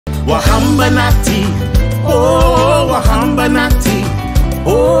wahamba nathi, oh wahamba nathi,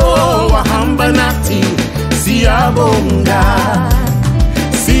 oh wahamba nathi, siyabonga,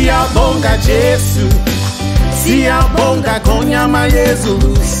 siyabonga Jesu, siyabonga konyama Yesu,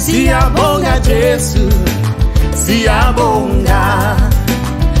 siyabonga Jesu, siyabonga,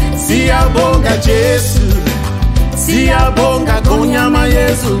 siyabonga Jesu, siyabonga konyama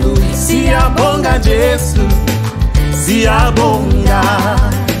Yesu, siyabonga Jesu, siyabonga.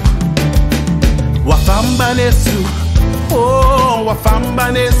 Wafamba nesu, oh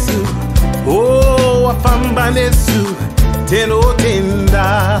wafamba nesu, oh wafamba nesu, teno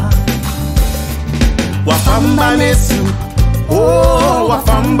tenda. Wafamba nesu, oh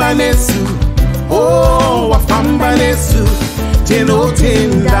wafamba nesu, oh wafamba nesu, teno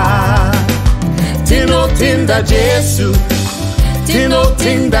tenda. Tino tinda Jesu, tino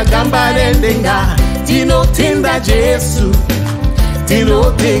tinda gambale ndenga, tino tinda Jesu,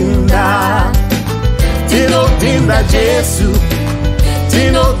 tino tinda, tino tinda Jesu,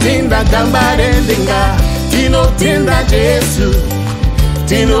 tino tinda gambale ndenga, tino tinda Jesu,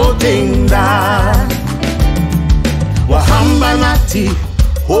 tino tinda. Wahamba nati,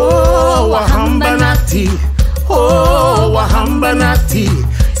 oh wahamba nati, oh wahamba nati,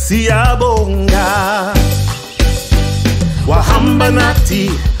 siyabonga. Wahamba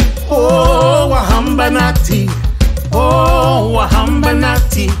nati, oh wahamba nati, oh wahamba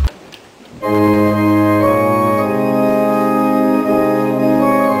nati.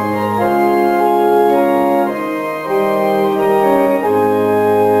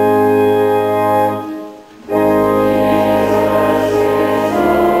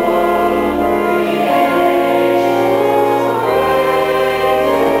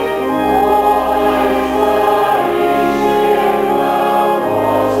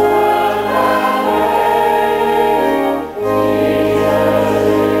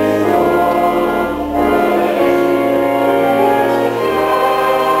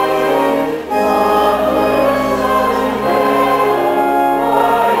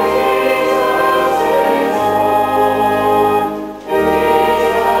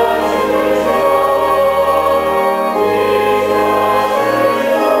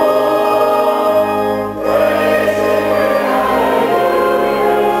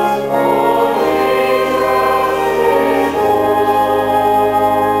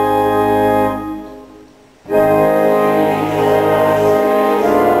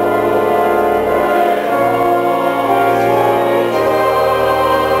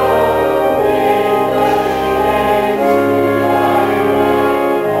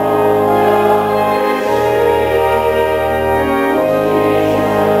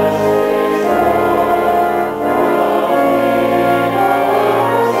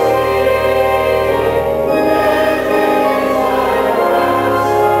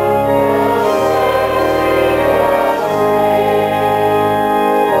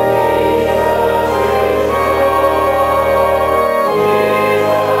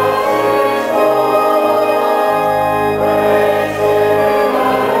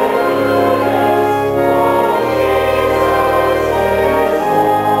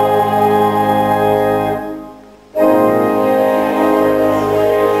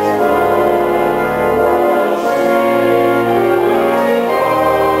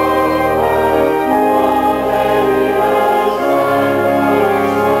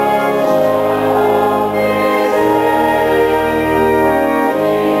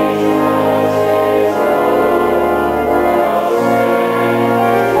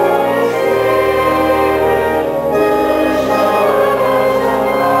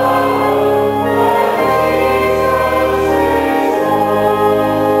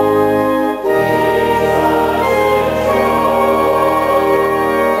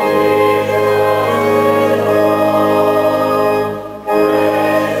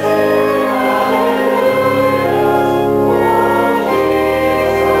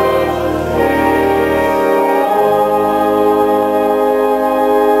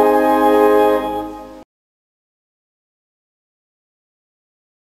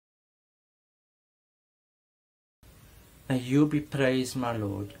 May you be praised, my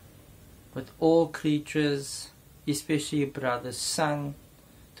Lord, with all creatures, especially brother Son,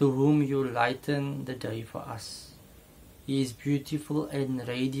 to whom you lighten the day for us. He is beautiful and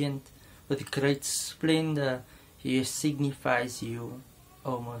radiant, with great splendor he signifies you,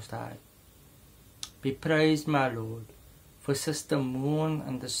 O Most High. Be praised, my Lord, for Sister Moon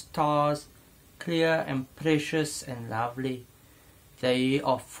and the stars, clear and precious and lovely, they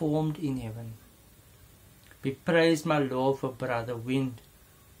are formed in heaven. Be praised, my Lord, for Brother Wind,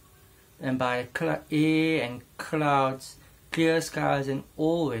 and by air and clouds clear skies and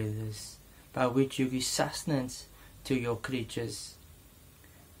all weathers, by which you give sustenance to your creatures.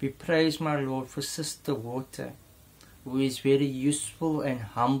 Be praised, my Lord, for Sister Water, who is very useful and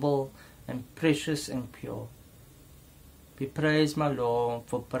humble and precious and pure. Be praised, my Lord,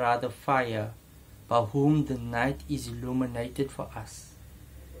 for Brother Fire, by whom the night is illuminated for us.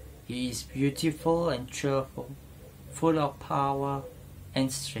 He is beautiful and cheerful, full of power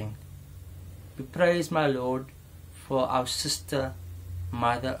and strength. Be praised, my Lord, for our sister,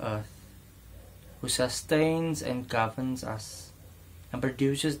 Mother Earth, who sustains and governs us, and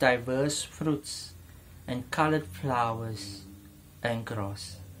produces diverse fruits and colored flowers and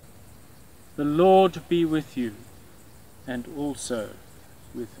grass. The Lord be with you, and also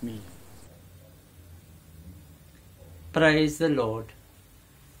with me. Praise the Lord.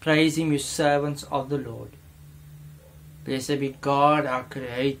 Praise Him, you servants of the Lord. Blessed be God, our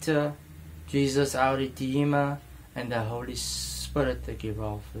Creator, Jesus, our Redeemer, and the Holy Spirit, the giver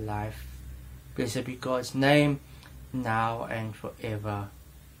of life. Blessed be God's name, now and forever.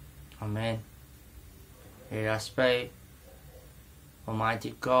 Amen. Let us pray.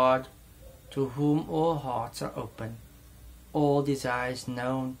 Almighty God, to whom all hearts are open, all desires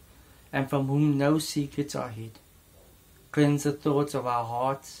known, and from whom no secrets are hid, cleanse the thoughts of our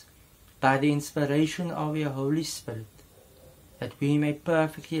hearts by the inspiration of your Holy Spirit, that we may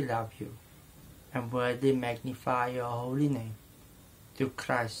perfectly love you and worthily magnify your holy name, through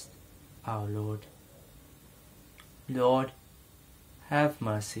Christ our Lord. Lord, have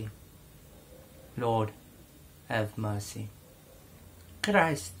mercy. Lord, have mercy.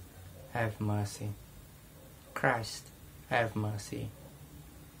 Christ, have mercy. Christ, have mercy.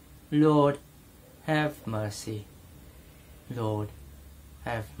 Lord, have mercy. Lord,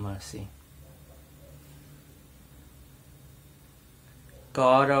 have mercy.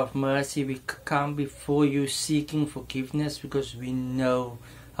 God of mercy, we come before you seeking forgiveness because we know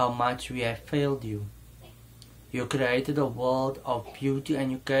how much we have failed you. You created a world of beauty and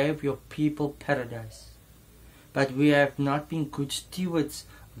you gave your people paradise. But we have not been good stewards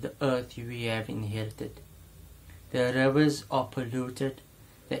of the earth we have inherited. The rivers are polluted,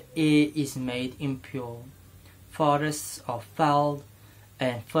 the air is made impure, forests are fouled,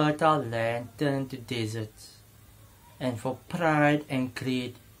 and fertile land turned to deserts. And for pride and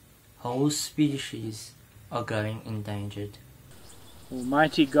greed, whole species are going endangered.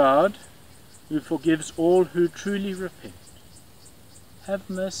 Almighty God, who forgives all who truly repent, have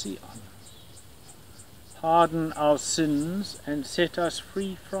mercy on us. Pardon our sins and set us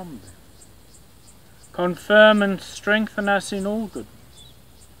free from them. Confirm and strengthen us in all goodness,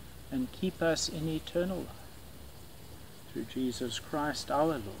 and keep us in eternal life. Through Jesus Christ our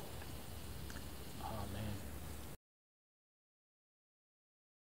Lord. Amen.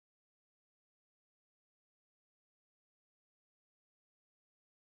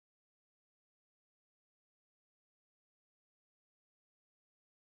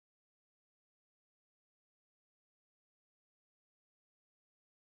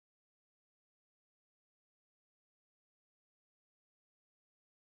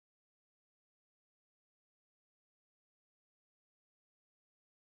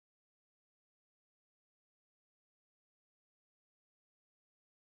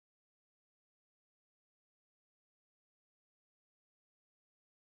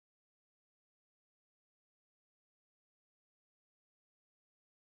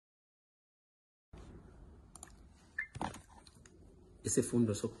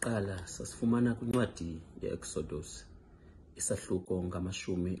 Isifundo sokuqala sasifumana kwincwadi ye-Exodus, isahluko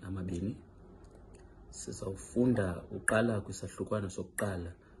ngamashumi amabini. Sizawufunda uqala kwisahlukwana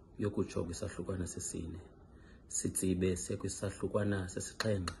sokuqala uyokutsho kwisahlukwana sesine. Sitsibe sekwisahlukwana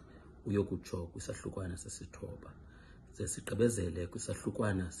sesixhenxe uyokutsho kwisahlukwana sesithoba. Ze sigqibezele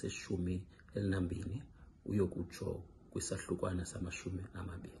kwisahlukwana seshumi elinambini uyokutsho kwisahlukwana samashumi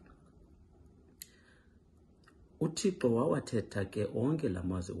amabini. uThixo wawathetha ke onke la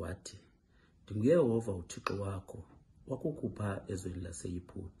mazwi wathi, "NdinguYehova uThixo wakho, wakukhupha ezweni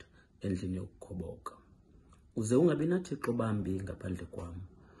laseYiputa, endlini yokukhoboka. Uze ungabi nathixo bambi ngaphandle kwam.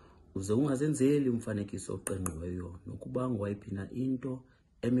 Uze ungazenzeli umfanekiso oqengqiweyo nokuba ngowayiphi na into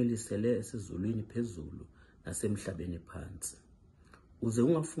emilisele esezulwini phezulu nasemhlabeni phantsi. Uze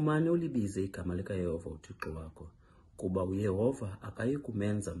ungafumani ulibize igama likaYehova uThixo wakho, kuba uYehova akayi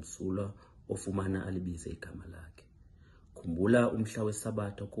kumenza msulwa ofumana alibize igama lakhe. Khumbula umhla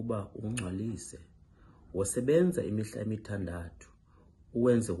weSabatha kuba ungcwalise. Wosebenza imihla emithandathu,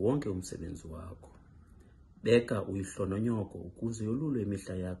 uwenze wonke umsebenzi wakho. Beka uyihlononyoko ukuze yolulwe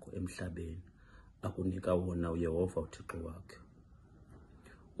imihla yakho emhlabeni, akunika wona uYehova uThixo wakho.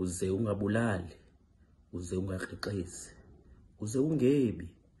 Uze ungabulali, uze ungakrexezi, uze ungebi,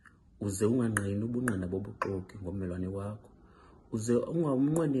 uze unganqini ubungqina bobuxoki ngommelwane wakho, uze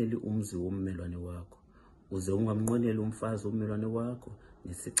ungamnqweneli umzi wommelwane wakho, uze ungamnqweneli umfazi wommelwane wakho,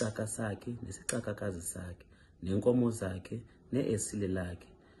 nesicaka sakhe, nesicakakazi sakhe, nenkomo zakhe, neesile lakhe,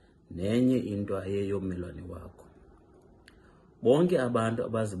 nenye into ayeyommelwane wakho. Bonke abantu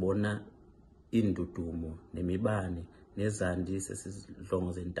abazibona indudumo nemibane nezandi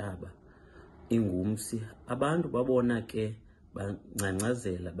sesizidlongo zentaba ingumsi, abantu babona ke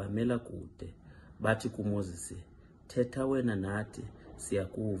bangcangcazela bamela kude, bathi kuMoses, thetha wena nathi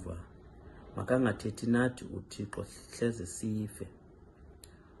siyakuva, makangathethi nathi uThixo hleze sife.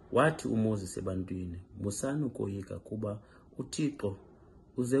 Wathi uMoses ebantwini, musani ukoyika kuba uThixo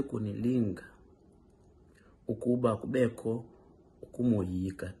uze kunilinga ukuba kubekho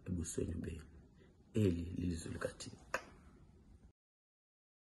ukumoyika ebusweni benu. Eli lilizwi likaThixo.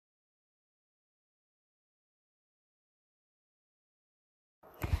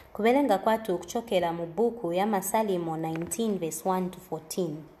 Kubelenga kwatu kuchokera mu buku ya Masalimo 19 verse 1 to 14.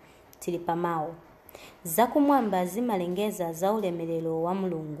 Tilipamao. Zakumwamba zimalengeza za ulemelelo wa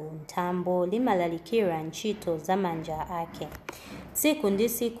Mulungu, ntambo limalalikira nchito za manja ake. Tsiku ndi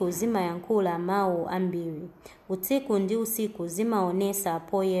siku zimayankula mau ambiri, utsiku ndi usiku zimaonesa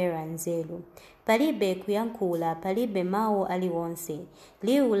poyera nzelu. Palibe kuyankula, palibe mau aliwonse,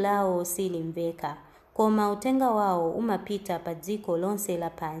 liu lao silimveka. Koma utenga wao umapita padziko lonse la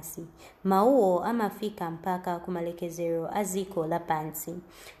pansi. Mauo amafika mpaka kumalekezero aziko la pansi.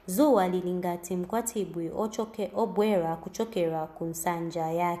 Zuwa lilingati mkwatibwi obwera kuchokera kunsanja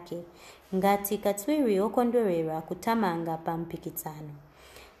yake. Ngati katwiri okondwerera kutamanga pampikitano.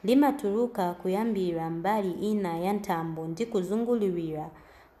 Limaturuka kuyambira mbali ina ya ntambo ndi kuzungulirira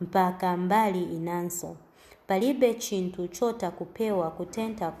mpaka mbali inanso. Palibe chintu chota kupewa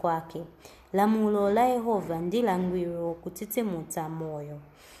kutenta kwake. Lamulo la Yehova ndi langwiro kutitsimutsa moyo.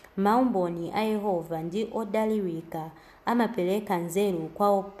 Maumboni a Yehova ndi odalirika amapeleka nzeru kwa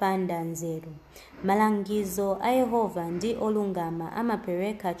opanda nzeru. Malangizo a Yehova ndi olungama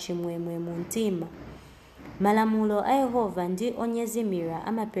amapereka chimwemwe mu mtima. Malamulo a Yehova ndi onyezimira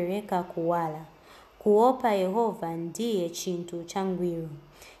amapereka kuwala. Kuopa Yehova ndiye chintu changwiro.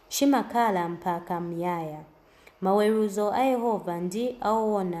 Chimakala mpaka myaya. Maweruzo a Yehova ndi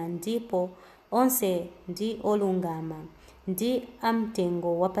aona ndipo onse ndi olungama, ndi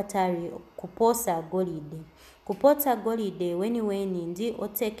amtengo wapatari kuposa golide. Kupota golide weni ndi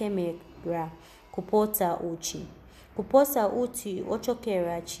otekemera kupota uchi. Kuposa uchi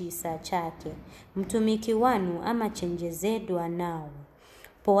ochokera chisa chake. Mtumiki wanu amachenjezedwa nao.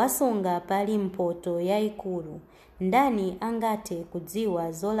 Powasunga pali mpoto yaikulu, ndani angate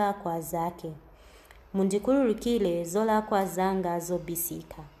kudziwa zola kwa zake. Mundikululukile zola kwa zanga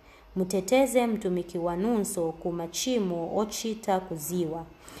zobisika. Muteteze mtumiki wanunso kumachimo ochita kuziwa.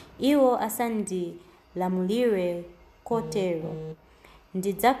 Iwo asandi lamulire kotero.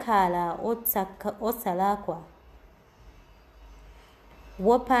 Ndidzakhala otsalakwa.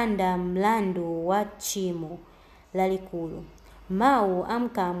 Wopanda mlandu wa chimo lalikulu. Mau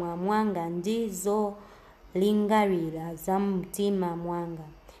amkamwa mwanga ndizo lingarira za mtima mwanga.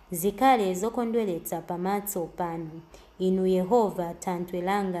 Zikale zokondweletsa pamatso panu. Inu Yehova thanthwe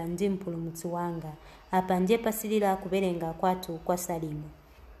langa ndi mpulumutsi wanga. Apa ndiye pasilira kubelenga kwatu kwa Salimo.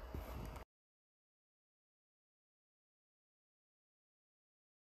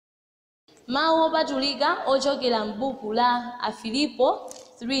 Mawu opatulika ochokera m'buku la Afilipo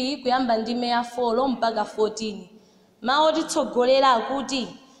 3 kuyamba ndime ya 4 mpaka 14. Mawu otitsogolera akuti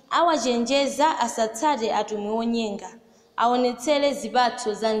awachenjeza asatsate atumwi onyenga, aonetsere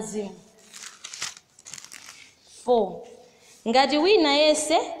zipatso za mzimu. 4. Ngati wina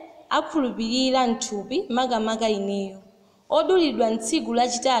yese akhulupirira mthupi makamaka ineyo, odulidwa m'tsiku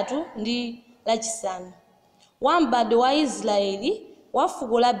lachitatu ndi lachisanu, wambado wa Israeli, wa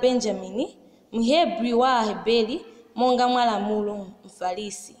fuko la Benjamini, Mhebri wa Aheberi, monga mwa lamulo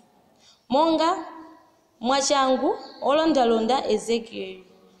Mfarisi, monga mwachangu olondalonda Ezekieli,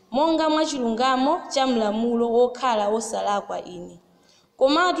 monga mwachilungamo cha mlamulo wokhala osalakwa ine.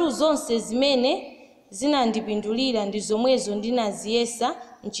 Komatu zonse zimene zinandipindulira ndi zomwezo ndinaziyesa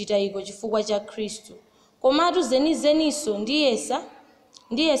mchitayiko chifukwa cha Khristu. Komatu zenizeniso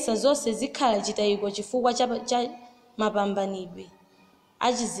ndiyesa zonse zikhala chitayiko chifukwa cha mapambanidwe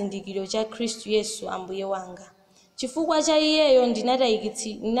achizindikiro cha Khristu Yesu Ambuye wanga. Chifukwa cha iyeyo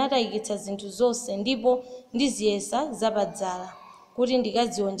ndinatayikitsa zinthu zonse ndipo ndiziyesa zapadzala kuti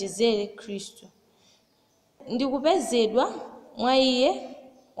ndikazionjezere Khristu. Ndikupezedwa mwa iye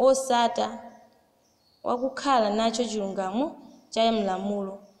osata wakukhala nacho chilungamo cha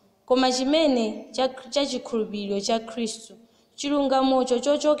mlamulo, koma chimene cha chikhulupiriro cha Khristu chilungamocho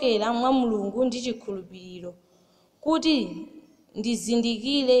chochokera mwa Mulungu ndi chikhulupiriro, kuti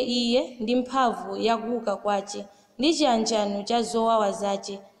ndizindikire iye ndi mphamvu yakuuka kwace ndi chiyanjano cha zowawa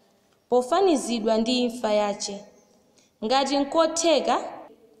zace pofanizidwa ndi imfa yace, ngati nkotheka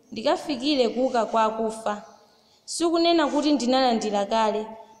ndikafikire kuuka kwa akufa. Sikunena kuti ndinalandira kale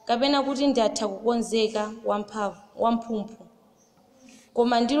kapena kuti ndatha kukonzeka wamphumphu,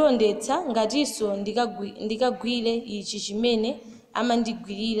 koma ndilondetsa ngatinso ndikagwire ichi chimene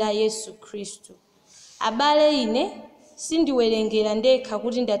amandigwirira Yesu Khristu. Abale, ine sindiwerengera ndekha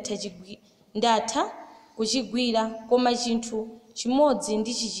kuti ndatha kuchigwira, koma chinthu chimodzi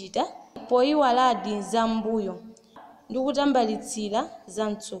ndichichita, poyiwaladi za mbuyo ndikutambalitsira za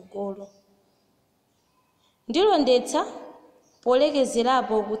mtsogolo. Ndilondetsa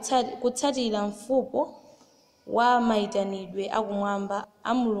polekezerapo kutsatira mfupo wa mayitanidwe akumwamba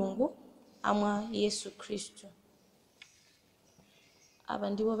a Mulungu amwa Yesu Khristu. Apa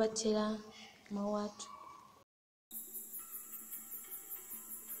ndipo pathera mawu athu.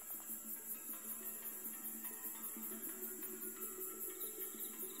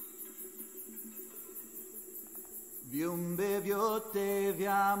 Viumbe vyote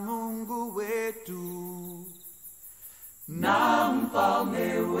vya Mungu wetu na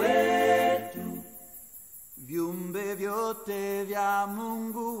mfalme wetu, viumbe vyote vya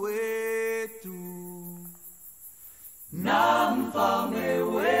Mungu wetu na mfalme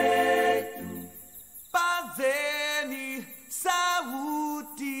wetu, pazeni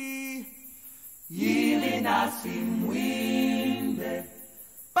sauti ili nasi mwimbe,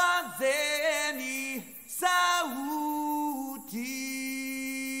 pazeni sauti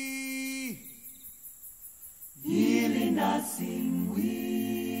ili nasi mwimbe.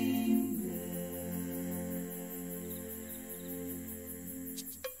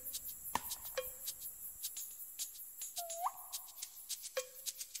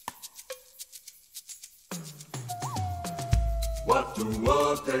 Watu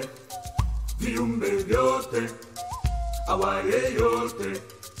wote, viumbe vyote, awaye yote,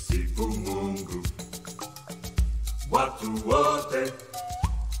 sifu Mungu. Watu wote,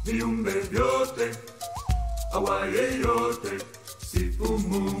 viumbe vyote, awaye yote, sifu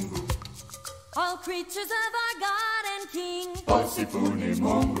Mungu. All creatures of our God and King, Posifuni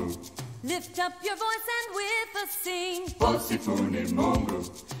Mungu. lift up your voice and with us sing. Posifuni Mungu.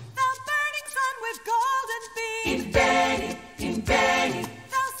 Thou burning sun with golden beam, Imbeni,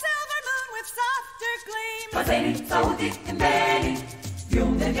 thou silver moon with softer gleam. pazeni sauti imbeni,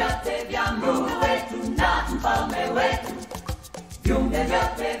 viumbe vyote vya Mungu wetu na mfalme wetu, viumbe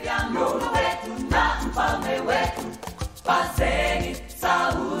vyote vya Mungu wetu na mfalme wetu, pazeni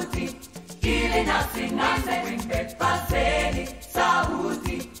sauti ili nasi mwimbe, pazeni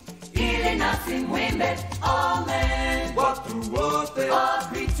sauti ili nasi mwimbe. Amen. Watu wote, all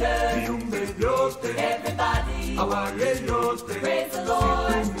creatures, viumbe vyote, everybody, awaye yote, praise the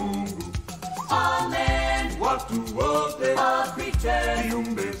Lord, Mungu. Amen. Watu wote, all creatures,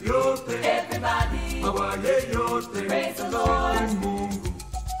 viumbe vyote, everybody, awaye yote, praise the Lord, Mungu.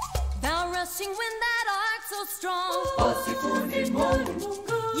 Thou rushing wind that art so strong, Posifuni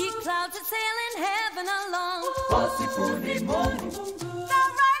Mungu. ye clouds that sail in heaven along. Posifuni Mungu. Thou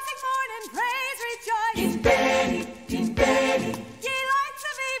rising morn in praise rejoice, Imbeni, ye lights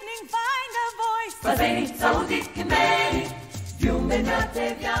of evening find a voice. pazeni sauti imbeni, viumbe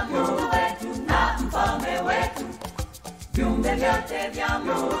vyote vya Mungu wetu na mfalme wetu, viumbe vyote vya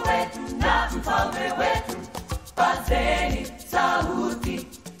Mungu wetu na mfalme wetu, pazeni sauti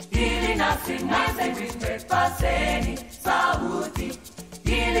ili nasi mwimbe, pazeni sauti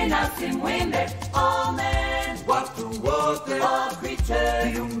ili nasi mwimbe. Amen. Watu wote, all creatures,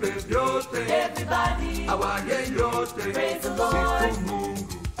 viumbe vyote, everybody, awaye yote, praise the Lord, Mungu.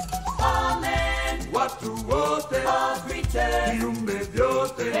 Amen. Watu wote, all creatures, viumbe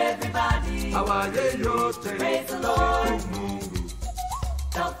vyote, everybody, awaye yote, praise the Lord, Mungu.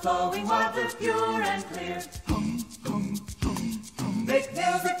 Thou flowing water pure and clear, make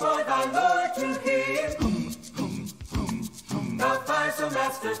music for thy Lord to hear. Thou fire so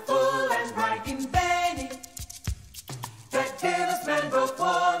masterful and bright, Imbeni, that givest man both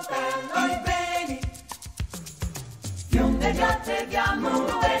warmth and light. Imbeni, viumbe vyote vya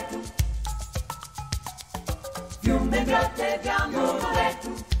Mungu wetu, viumbe vyote vya Mungu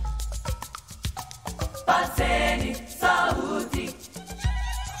wetu, pazeni sauti,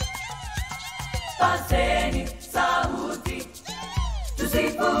 pazeni sauti,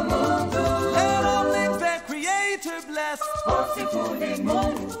 tusifu Mungu. Let all live their Creator bless Posifuni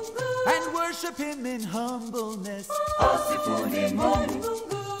Mungu, and worship Him in humbleness. posifuni Mungu,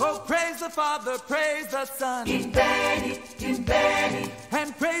 Oh, praise the Father, praise the Son, Imbeni, imbeni,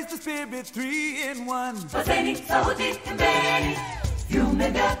 and praise the Spirit, 3 in 1. Paseni, sauti, imbeni, viumbe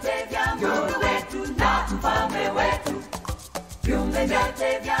vyote vya Mungu wetu na mfalme wetu. Viumbe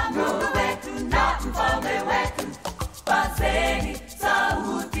vyote vya Mungu wetu na mfalme wetu. Paseni,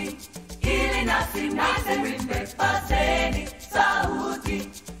 sauti, ili nasi mwimbe. Paseni, sauti,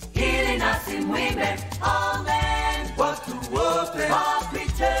 ili nasi mwimbe. Amen. Watu wote,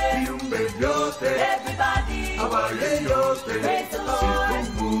 Wapiche, viumbe vyote, everybody, awaye yote, praise the Lord.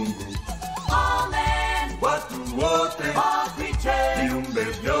 sifu Mungu. Amen. Watu wote, Wapiche, viumbe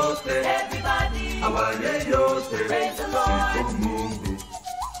vyote, everybody, awaye yote, praise the Lord. sifu Mungu.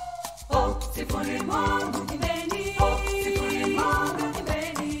 Oh, sifuni Mungu, imbeni. Oh, sifuni Mungu,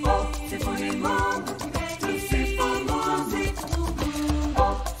 imbeni. Oh, sifuni Mungu, imbeni. Tusifu Mungu.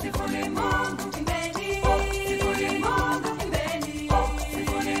 Oh, sifuni Mungu, imbeni. Oh, sifuni Mungu, imbeni. Oh,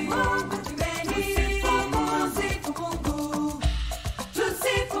 sifuni Mungu, imbeni. Tusifu Mungu.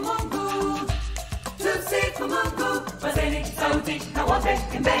 Tusifu Mungu. Tusifu Mungu. Paseni sauti na wote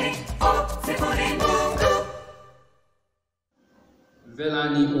imbeni. Oh, sifuni Mungu.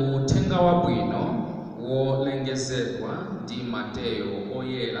 Velani utenga wa bwino wolengezedwa ndi Mateyo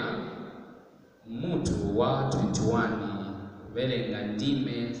oyera mutu wa 21 velenga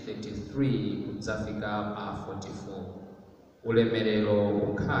ndime 33 kudzafika pa 44. Ulemerero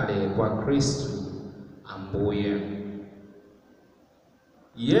ukhale kwa Khristu Ambuye.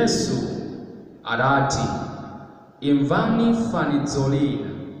 Yesu adati, imvani fanizo lina.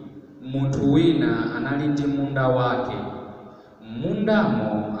 Munthu wina anali ndi munda wake.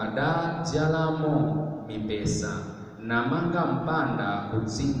 Mundamo adadyalamo mipesa namanga mpanda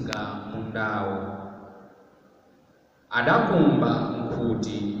kudzinga mundawo. Adakumba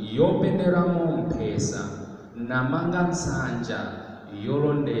nkhuti yopenderamo mphesa namanga nsanja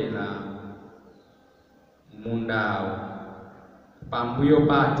yolondera mundawo. Pambuyo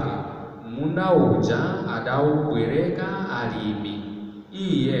pake munda uja adawubwereka alimi,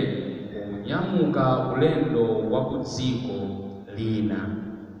 iye kunyamuka ulendo wa kudziko lina.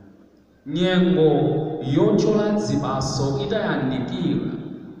 Nyengo yochola zibaso itayandikira,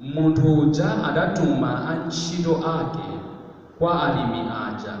 munthu uja adatuma antchito ake kwa alimi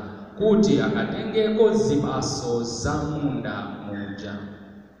aja kuti akatengeko zibaso za munda muja.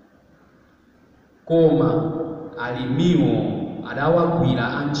 Koma alimiwo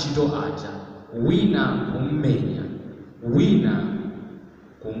adawagwira antchito aja, wina kummenya, wina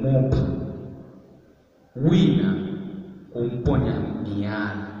kumupha, wina kumponya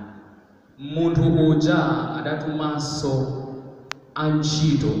miyala. Munthu uja adatumanso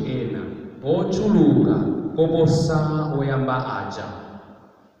antchito ena ochuluka koposa oyamba aja,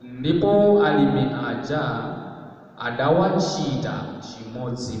 ndipo alimi aja adawachita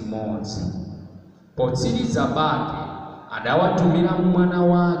chimodzimodzi. Potsiriza pake adawatumira mwana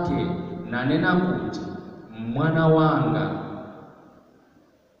wake nanena kuti, mwana wanga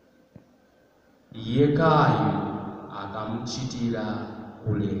yekayo akamuchitira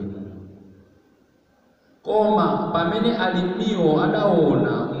ulemu. Koma pamene alimiwo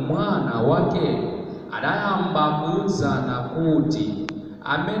adaona mwana wake, adayamba kuwuzana kuti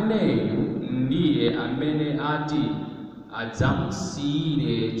ameneyu ndiye amene ati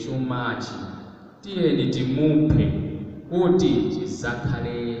adzamusiyire chumachi, tiyeni timuphe kuti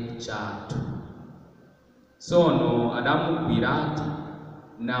chizakhale chathu. Tsono adamugwiratu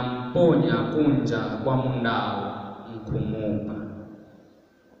namponya kunja kwa mundawo nkumupha.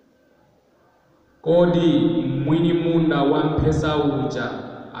 Kodi mwini munda wa mphesa uja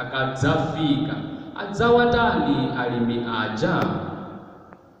akadzafika adzawatani alimi aja?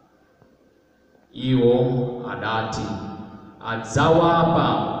 Iwo adati,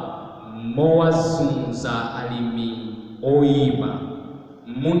 adzawapa mowazunza alimi oyipa.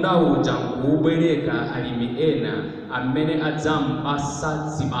 Munda uja nkubwereka alimi ena amene adzampasa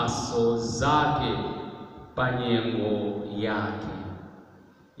zibaso zake pa nyengo yake.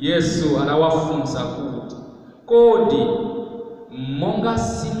 Yesu adawafunsa kuti, kodi monga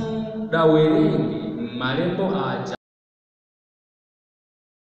simudawerenge m'malembo aja?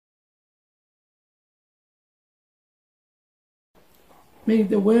 May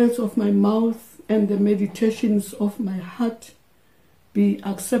the words of my mouth and the meditations of my heart be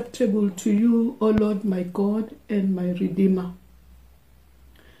acceptable to you, O Lord my God and my Redeemer.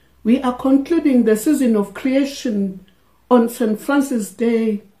 We are concluding the season of creation on St. Francis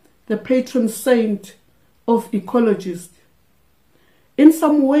Day, the patron saint of ecologists. In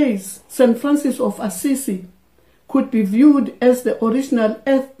some ways, St. Francis of Assisi could be viewed as the original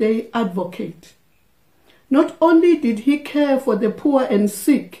Earth Day advocate. Not only did he care for the poor and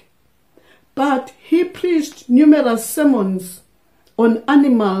sick, but he preached numerous sermons on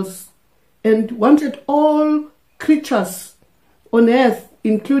animals and wanted all creatures on earth,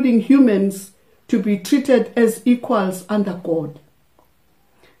 including humans, to be treated as equals under God.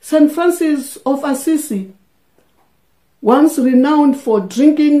 St. Francis of Assisi, once renowned for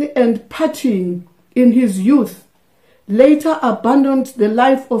drinking and partying in his youth, later abandoned the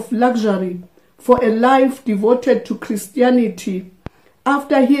life of luxury for a life devoted to Christianity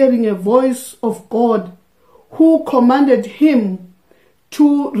after hearing a voice of God who commanded him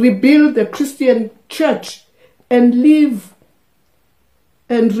to rebuild the Christian church and live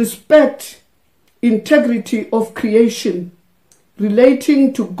and respect integrity of creation,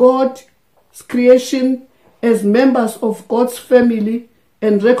 relating to God's creation as members of God's family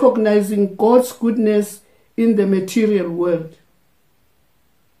and recognizing God's goodness in the material world.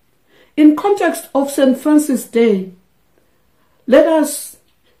 In context of St. Francis' Day, let us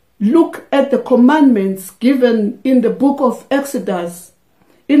look at the commandments given in the book of Exodus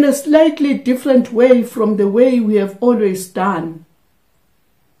in a slightly different way from the way we have always done.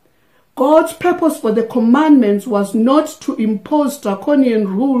 God's purpose for the commandments was not to impose draconian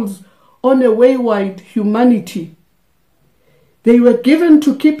rules on a wayward humanity. They were given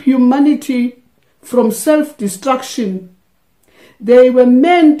to keep humanity from self-destruction. They were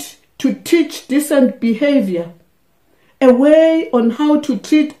meant to teach decent behavior, a way on how to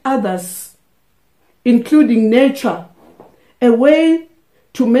treat others, including nature, a way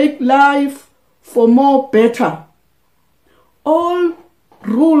to make life for more better. All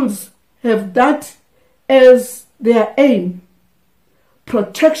rules have that as their aim: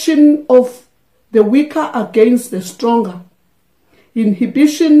 protection of the weaker against the stronger,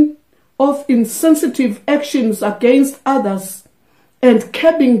 inhibition of insensitive actions against others, and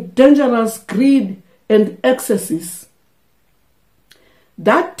curbing dangerous greed and excesses.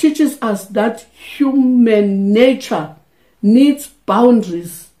 That teaches us that human nature needs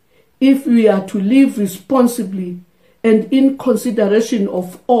boundaries if we are to live responsibly and in consideration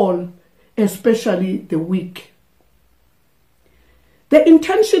of all, especially the weak. The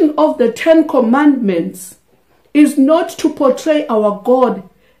intention of the 10 Commandments is not to portray our God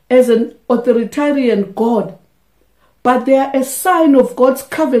as an authoritarian God, but they are a sign of God's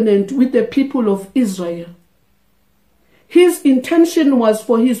covenant with the people of Israel. His intention was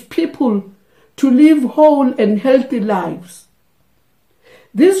for his people to live whole and healthy lives.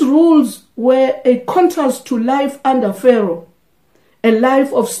 These rules were a contrast to life under Pharaoh, a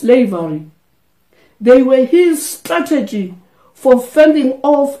life of slavery. They were his strategy for fending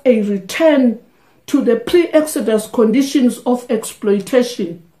off a return to the pre-Exodus conditions of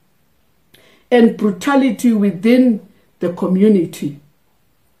exploitation and brutality within the community.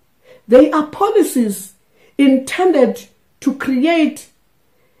 They are policies intended to create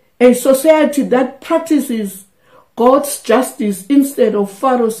a society that practices God's justice instead of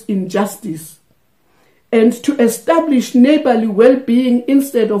Pharaoh's injustice, and to establish neighborly well-being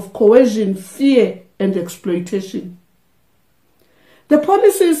instead of coercion, fear, and exploitation. The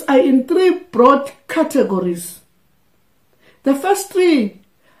policies are in 3 broad categories. The first 3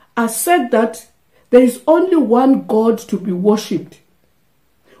 are said that there is only one God to be worshipped.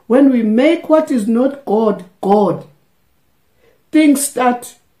 When we make what is not God, God, things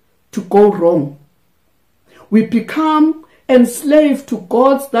start to go wrong. We become enslaved to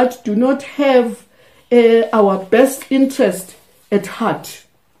gods that do not have our best interest at heart.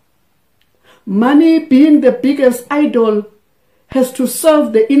 Money, being the biggest idol, has to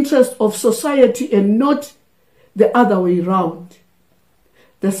serve the interest of society and not the other way around.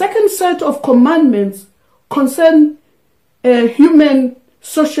 The second set of commandments concern human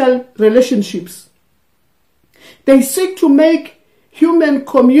social relationships. They seek to make human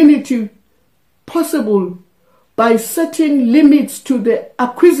community possible by setting limits to the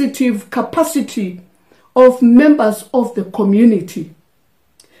acquisitive capacity of members of the community,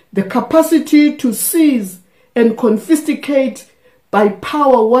 the capacity to seize and confiscate by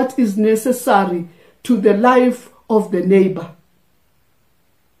power what is necessary to the life of the neighbor.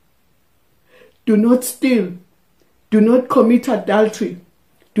 Do not steal, do not commit adultery,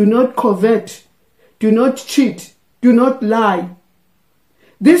 do not covet, do not cheat, do not lie.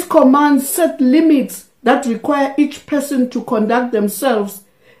 These commands set limits that require each person to conduct themselves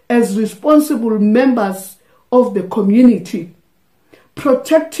as responsible members of the community,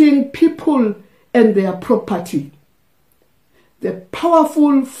 protecting people and their property. The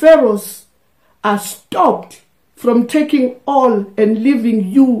powerful pharaohs are stopped from taking all and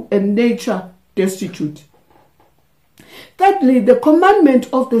leaving you and nature destitute. Thirdly, the commandment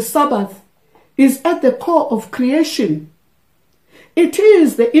of the Sabbath is at the core of creation. It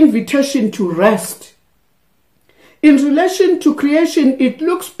is the invitation to rest. In relation to creation, it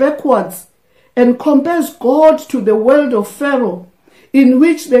looks backwards and compares God to the world of Pharaoh, in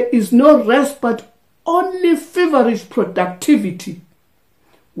which there is no rest but only feverish productivity.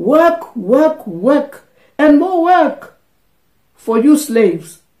 Work, work, work, and more work for you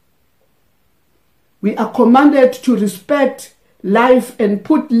slaves. We are commanded to respect life and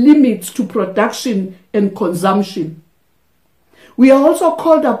put limits to production and consumption. We are also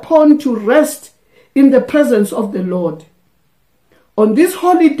called upon to rest in the presence of the Lord. On this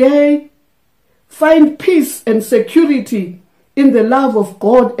holy day, find peace and security in the love of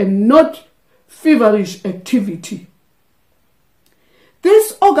God and not feverish activity.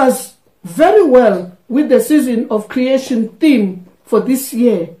 This augurs very well with the season of creation theme for this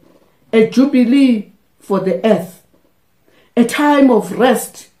year, a jubilee for the earth, a time of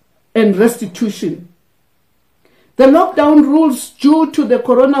rest and restitution. The lockdown rules due to the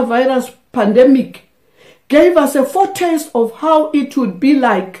coronavirus pandemic gave us a foretaste of how it would be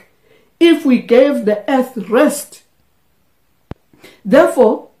like if we gave the earth rest.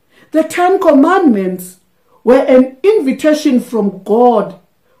 Therefore, the 10 Commandments were an invitation from God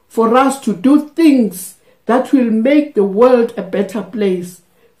for us to do things that will make the world a better place,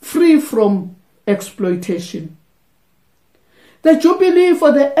 free from exploitation. The Jubilee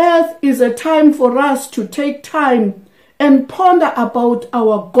for the earth is a time for us to take time and ponder about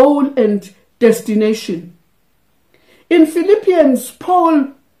our goal and destination. In Philippians, Paul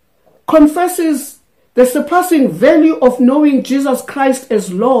confesses the surpassing value of knowing Jesus Christ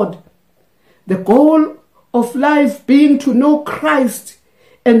as Lord, the goal of life being to know Christ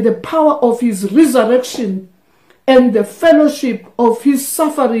and the power of his resurrection and the fellowship of his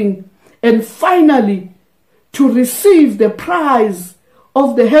suffering, and finally to receive the prize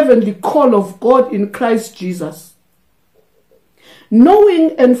of the heavenly call of God in Christ Jesus.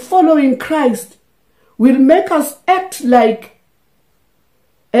 Knowing and following Christ will make us act like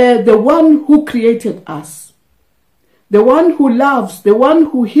the one who created us, the one who loves, the one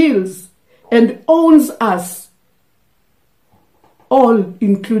who heals and owns us, all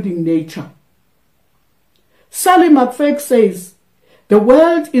including nature. Sally McFaig says, the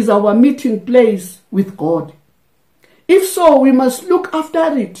world is our meeting place with God. If so, we must look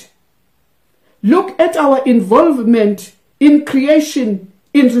after it. Look at our involvement in creation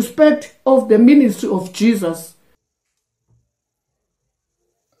in respect of the ministry of Jesus.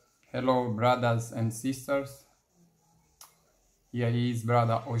 Hello, brothers and sisters. Here is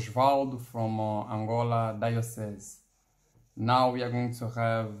Brother Osvaldo from Angola Diocese. Now we are going to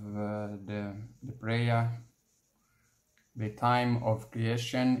have the prayer, the time of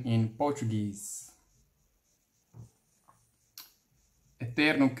creation in Portuguese.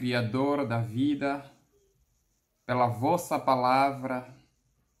 Eterno Criador da vida, pela vossa palavra,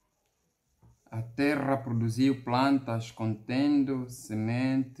 a terra produziu plantas contendo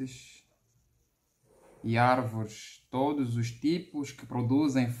sementes e árvores, todos os tipos que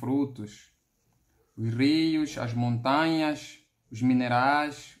produzem frutos. Os rios, as montanhas, os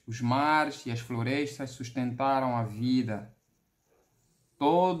minerais, os mares e as florestas sustentaram a vida.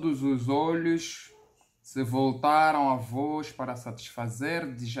 Todos os olhos se voltaram a vós para satisfazer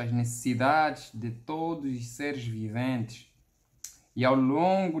as necessidades de todos os seres viventes. E ao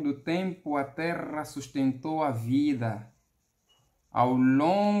longo do tempo a terra sustentou a vida. Ao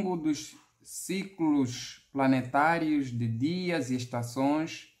longo dos ciclos planetários de dias e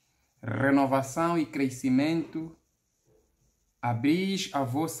estações, renovação e crescimento, abris a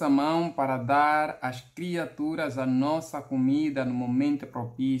vossa mão para dar às criaturas a nossa comida no momento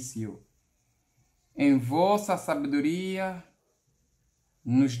propício. Em vossa sabedoria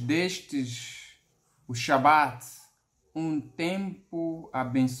nos destes o Shabat, um tempo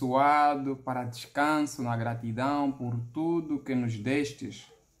abençoado para descanso na gratidão por tudo que nos destes.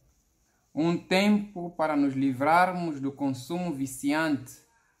 Um tempo para nos livrarmos do consumo viciante.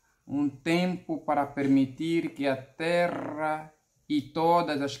 Um tempo para permitir que a terra e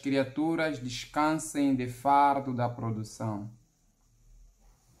todas as criaturas descansem de fardo da produção.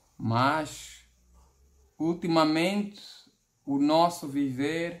 Mas, ultimamente, o nosso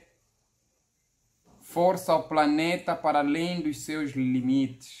viver força o planeta para além dos seus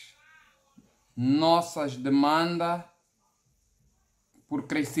limites. Nossas demandas por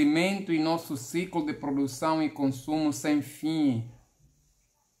crescimento e nosso ciclo de produção e consumo sem fim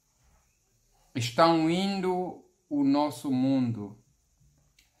estão indo o nosso mundo.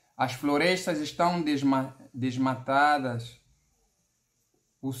 As florestas estão desmatadas,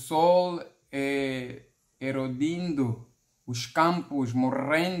 o sol é erodindo os campos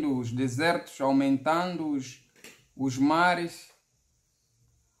morrendo, os desertos aumentando, os mares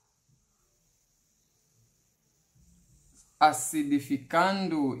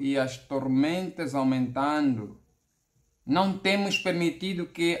acidificando e as tormentas aumentando. Não temos permitido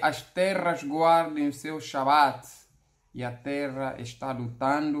que as terras guardem o seu Shabat, e a terra está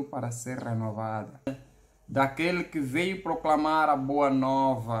lutando para ser renovada. Daquele que veio proclamar a boa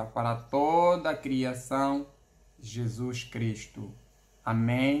nova para toda a criação, Jesus Cristo.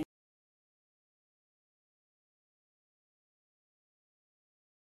 Amém.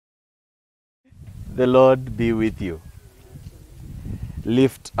 The Lord be with you.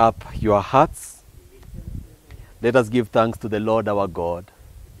 Lift up your hearts. Let us give thanks to the Lord our God.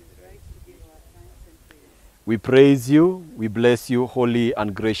 We praise you, we bless you, holy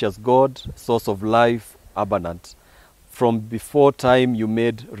and gracious God, source of life abundant. From before time you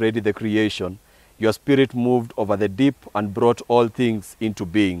made ready the creation. Your spirit moved over the deep and brought all things into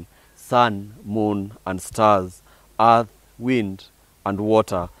being, sun, moon, and stars, earth, wind, and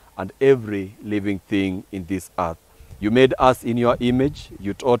water, and every living thing in this earth. You made us in your image.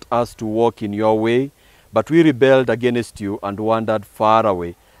 You taught us to walk in your way, but we rebelled against you and wandered far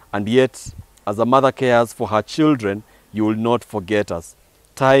away. And yet, as a mother cares for her children, you will not forget us.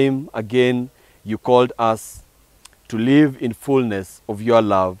 Time again, you called us to live in fullness of your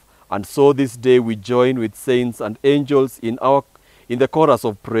love. And so this day we join with saints and angels in the chorus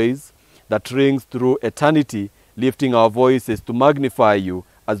of praise that rings through eternity, lifting our voices to magnify you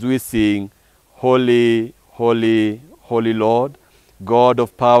as we sing, Holy, holy, holy Lord, God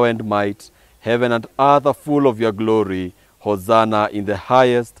of power and might. Heaven and earth are full of your glory. Hosanna in the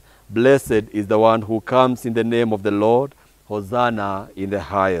highest. Blessed is the one who comes in the name of the Lord. Hosanna in the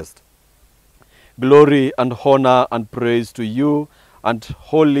highest. Glory and honor and praise to you, and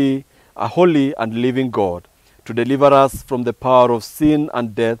a holy and living God, to deliver us from the power of sin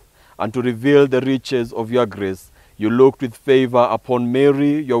and death, and to reveal the riches of your grace. You looked with favor upon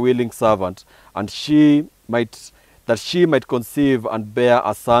Mary, your willing servant, and that she might conceive and bear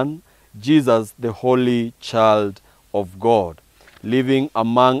a son, Jesus, the holy child of God. Living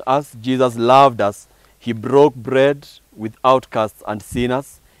among us, Jesus loved us. He broke bread with outcasts and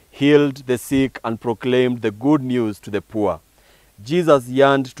sinners, healed the sick, and proclaimed the good news to the poor. Jesus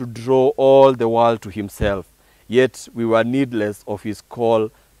yearned to draw all the world to himself, yet we were needless of his call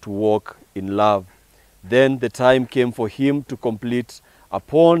to walk in love. Then the time came for him to complete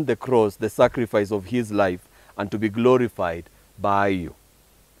upon the cross the sacrifice of his life and to be glorified by you.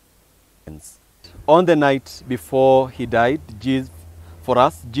 On the night before he died for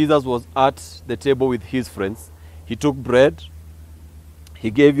us, Jesus was at the table with his friends. He took bread, he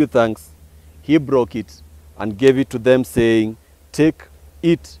gave you thanks, he broke it and gave it to them, saying, "Take,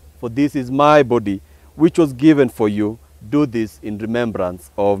 eat, for this is my body, which was given for you. Do this in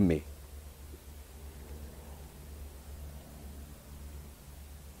remembrance of me."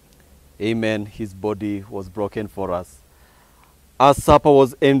 Amen. His body was broken for us. As supper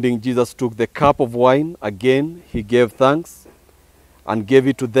was ending, Jesus took the cup of wine. Again, he gave thanks and gave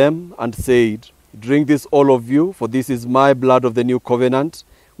it to them and said, "Drink this, all of you, for this is my blood of the new covenant,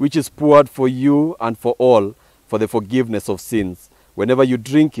 which is poured for you and for all for the forgiveness of sins. Whenever you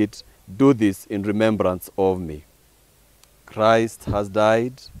drink it, do this in remembrance of me." Christ has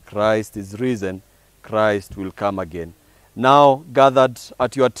died. Christ is risen. Christ will come again. Now gathered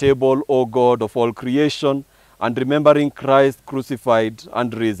at your table, O God of all creation, and remembering Christ crucified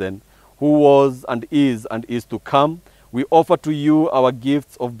and risen, who was and is to come, we offer to you our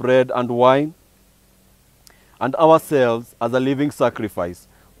gifts of bread and wine, and ourselves as a living sacrifice.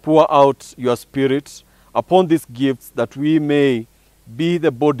 Pour out your Spirit upon these gifts, that we may be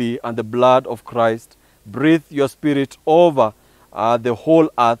the body and the blood of Christ. Breathe your Spirit over the whole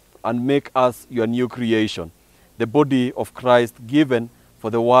earth and make us your new creation, the body of Christ given for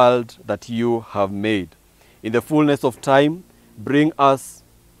the world that you have made. In the fullness of time, bring us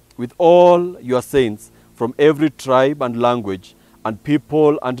with all your saints from every tribe and language and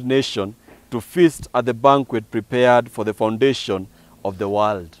people and nation to feast at the banquet prepared for the foundation of the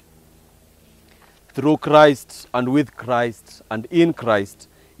world. Through Christ and with Christ and in Christ,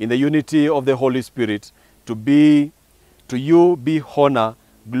 in the unity of the Holy Spirit, to you be honor,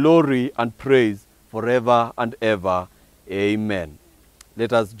 glory, and praise forever and ever. Amen.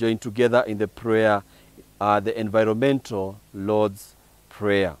 Let us join together in the prayer, the environmental Lord's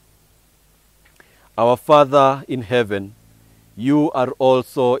Prayer. Our Father in heaven, you are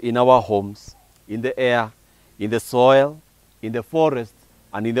also in our homes, in the air, in the soil, in the forests,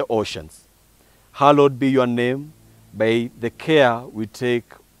 and in the oceans. Hallowed be your name by the care we take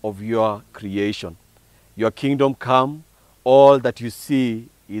of your creation. Your kingdom come, all that you see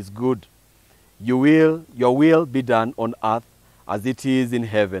is good. Your will be done on earth as it is in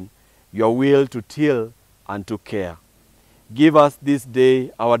heaven, your will to till and to care. Give us this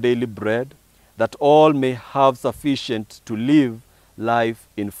day our daily bread, that all may have sufficient to live life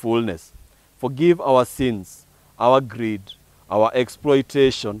in fullness. Forgive our sins, our greed, our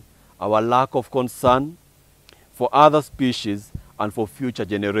exploitation, our lack of concern for other species and for future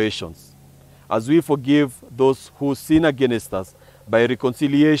generations, as we forgive those who sin against us, by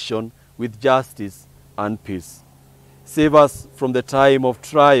reconciliation with justice and peace. Save us from the time of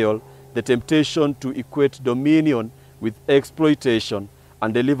trial, the temptation to equate dominion with exploitation,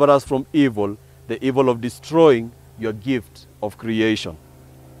 and deliver us from evil, the evil of destroying your gift of creation.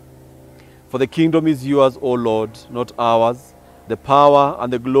 For the kingdom is yours, O Lord, not ours. The power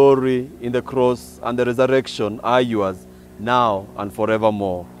and the glory in the cross and the resurrection are yours, now and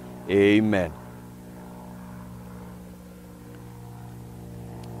forevermore. Amen.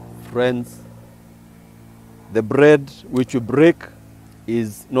 Friends, the bread which we break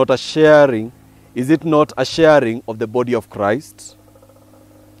is not a sharing. Is it not a sharing of the body of Christ?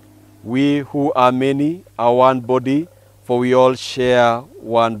 We who are many are one body, for we all share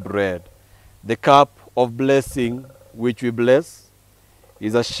one bread. The cup of blessing which we bless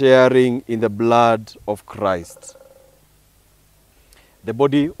is a sharing in the blood of Christ. The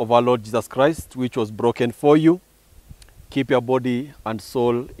body of our Lord Jesus Christ, which was broken for you. Keep your body and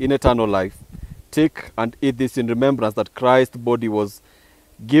soul in eternal life. Take and eat this in remembrance that Christ's body was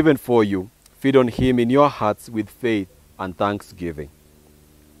given for you. Feed on him in your hearts with faith and thanksgiving.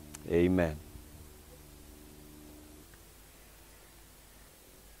 Amen.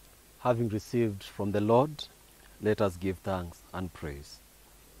 Having received from the Lord, let us give thanks and praise.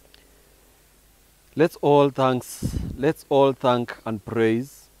 Let's all thank and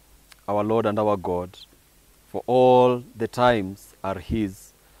praise our Lord and our God, for all the times are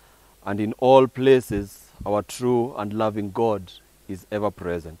his, and in all places our true and loving God is ever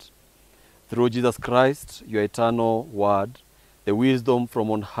present. Through Jesus Christ, your eternal word, the wisdom from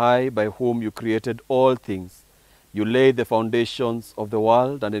on high, by whom you created all things, you laid the foundations of the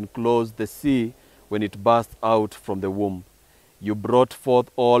world and enclosed the sea when it burst out from the womb. You brought forth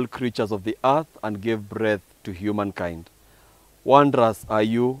all creatures of the earth and gave breath to humankind. Wondrous are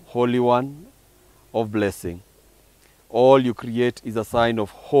you, Holy One of blessing. All you create is a sign of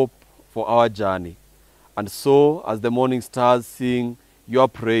hope for our journey. And so, as the morning stars sing your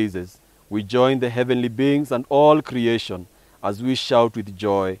praises, we join the heavenly beings and all creation as we shout with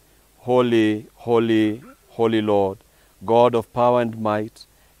joy, Holy, holy, holy Lord, God of power and might.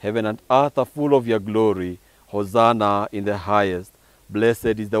 Heaven and earth are full of your glory. Hosanna in the highest.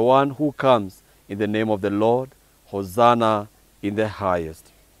 Blessed is the one who comes in the name of the Lord. Hosanna in the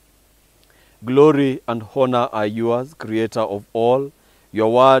highest. Glory and honor are yours, Creator of all.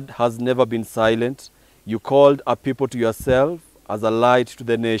 Your word has never been silent. You called a people to yourself as a light to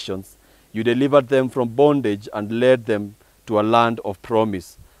the nations. You delivered them from bondage and led them to a land of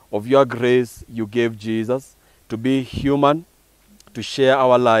promise. Of your grace you gave Jesus to be human, to share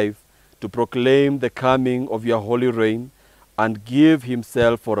our life, to proclaim the coming of your holy reign, and give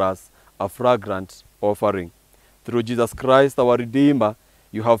himself for us a fragrant offering. Through Jesus Christ, our Redeemer,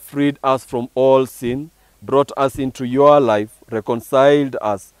 you have freed us from all sin, brought us into your life, reconciled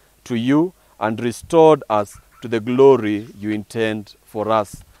us to you, and restored us to the glory you intend for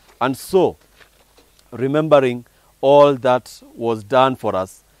us. And so, remembering all that was done for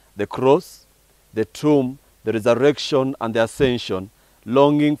us, the cross, the tomb, the resurrection, and the ascension,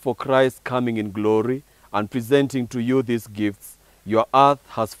 longing for Christ's coming in glory, and presenting to you these gifts your earth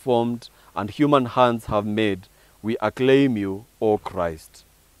has formed and human hands have made, we acclaim you, O Christ.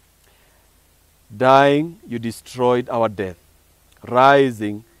 Dying, you destroyed our death.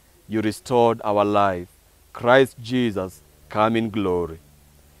 Rising, you restored our life. Christ Jesus, come in glory.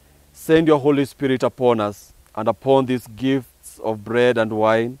 Send your Holy Spirit upon us and upon these gifts of bread and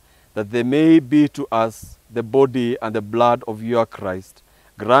wine, that they may be to us the body and the blood of your Christ.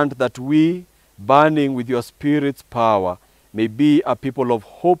 Grant that we, burning with your Spirit's power, may be a people of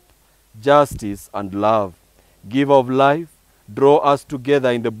hope, justice, and love. Giver of life, draw us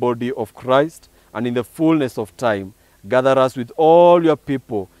together in the body of Christ, and in the fullness of time, gather us with all your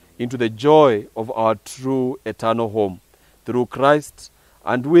people into the joy of our true eternal home. Through Christ,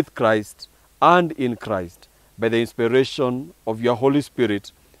 and with Christ, and in Christ, by the inspiration of your Holy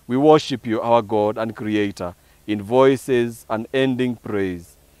Spirit, we worship you, our God and Creator, in voices unending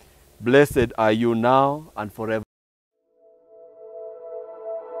praise. Blessed are you now and forever.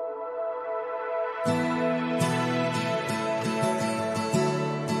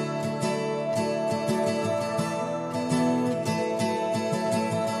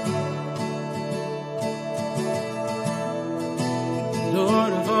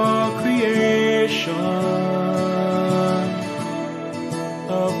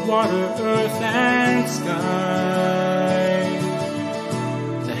 of water, earth, and sky.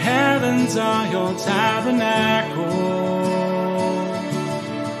 The heavens are your tabernacle.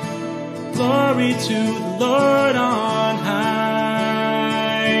 Glory to the Lord on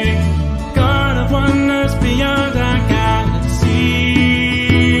high. God of wonders beyond our galaxy.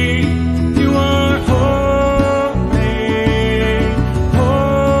 You are holy,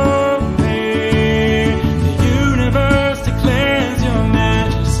 holy. The universe declares your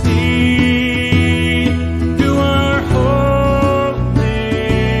majesty. You are holy,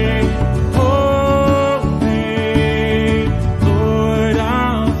 holy, Lord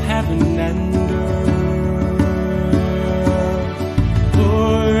of heaven and earth,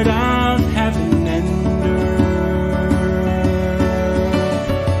 Lord of heaven and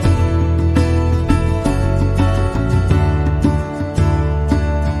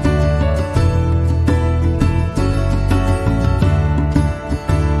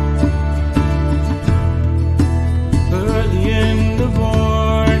early in the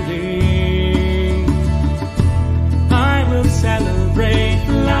morning, I will celebrate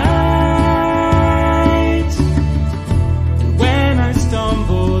the light. And when I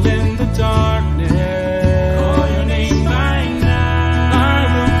stumble in the darkness, call your name by night. I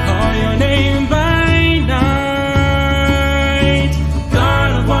will call your name by night.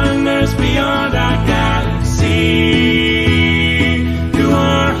 God of wonders beyond our galaxy. You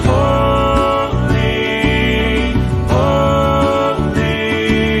are holy, holy.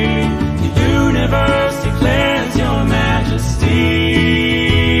 The universe declares your majesty.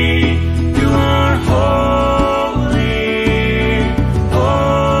 You are holy,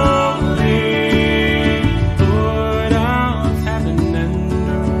 holy, Lord of heaven and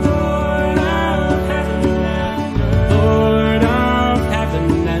earth, Lord of heaven and earth, Lord of heaven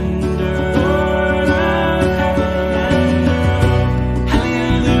and earth, Lord of heaven and earth.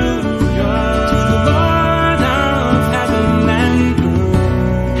 Hallelujah to the Lord of heaven and earth.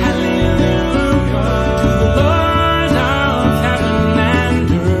 Hallelujah to the Lord of heaven and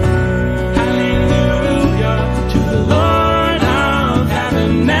earth. Hallelujah to the Lord of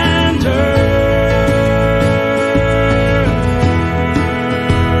heaven and earth.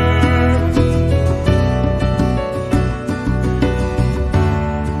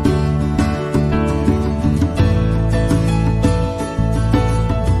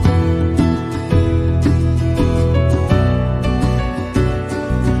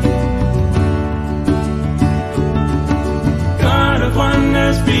 God of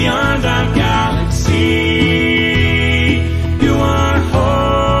wonders beyond our galaxy. You are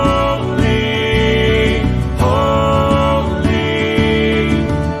holy, holy.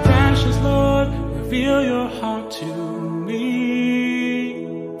 Precious Lord, reveal your heart to me.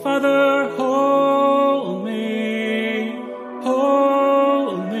 Father, hold me,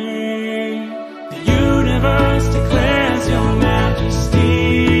 hold me. The universe declares your majesty.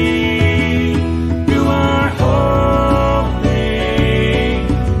 You are holy,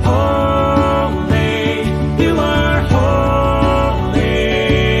 holy. You are holy,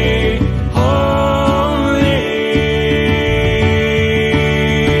 holy.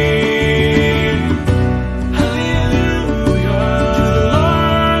 Hallelujah to the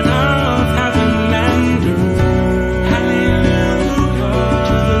Lord of heaven and earth. Hallelujah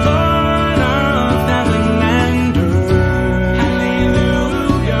to the Lord of heaven and earth.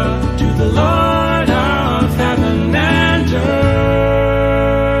 Hallelujah to the Lord of heaven and earth.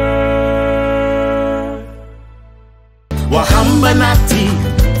 Wahamba nati,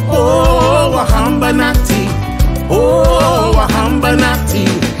 oh wahamba nati, oh wahamba nati.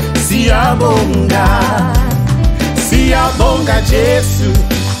 Siyabonga, siyabonga Jesu,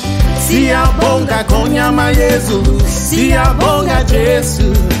 siyabonga konyama Yesu, siyabonga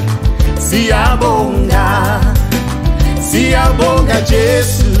Jesu, siyabonga, siyabonga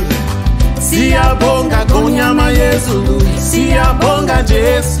Jesu, siyabonga konyama Yesu, siyabonga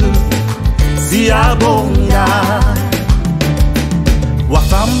Jesu, siyabonga.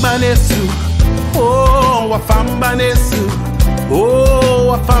 Wafamba nesu, oh wafamba nesu, oh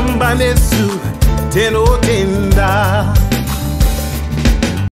wafamba nesu, teno tenda.